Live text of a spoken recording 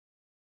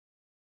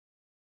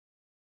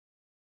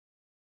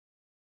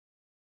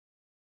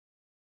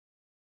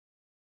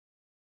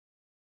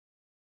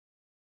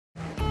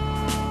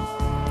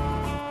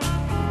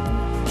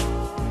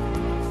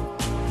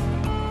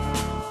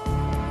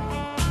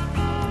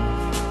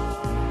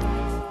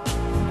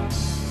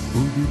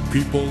do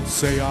people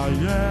say I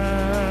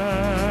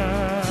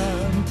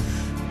am?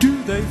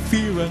 Do they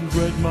fear and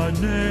dread my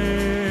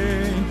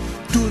name?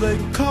 Do they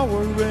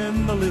cower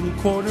in a little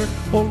corner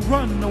or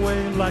run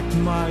away like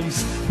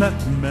mice that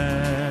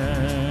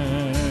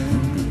man?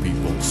 Do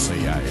people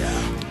say I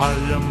am? I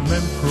am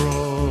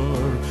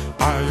emperor,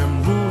 I am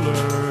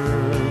ruler,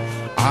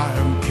 I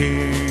am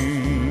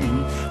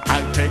king. I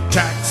take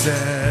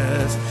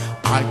taxes,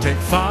 I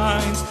take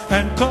fines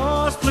and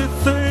costly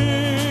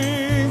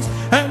things,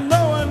 and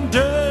no one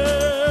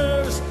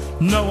dares,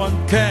 no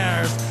one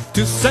cares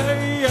to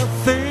say a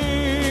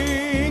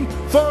thing,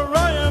 for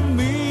I am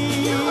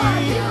me. You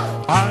are you.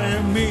 I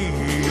am me.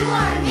 You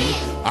are me.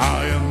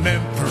 I am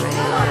emperor.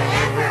 You are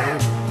emperor.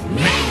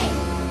 Me.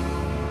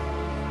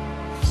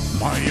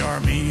 My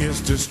army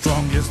is the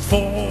strongest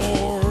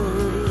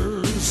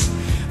force.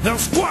 They'll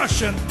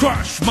squash and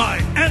crush my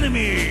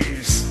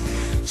enemies.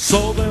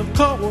 So they'll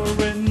cower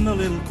in a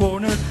little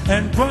corner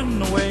and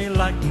run away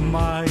like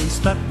mice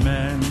that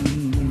man.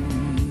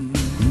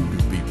 Who do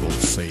people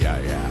say I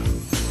am?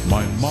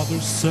 My mother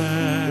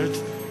said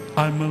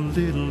I'm a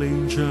little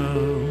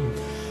angel,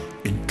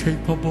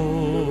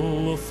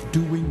 incapable of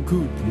doing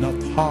good,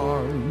 not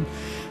harm.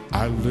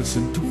 I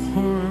listened to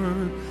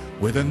her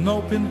with an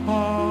open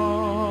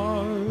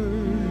heart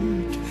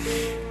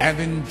and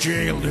then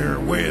jailed her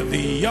with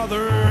the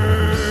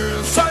others.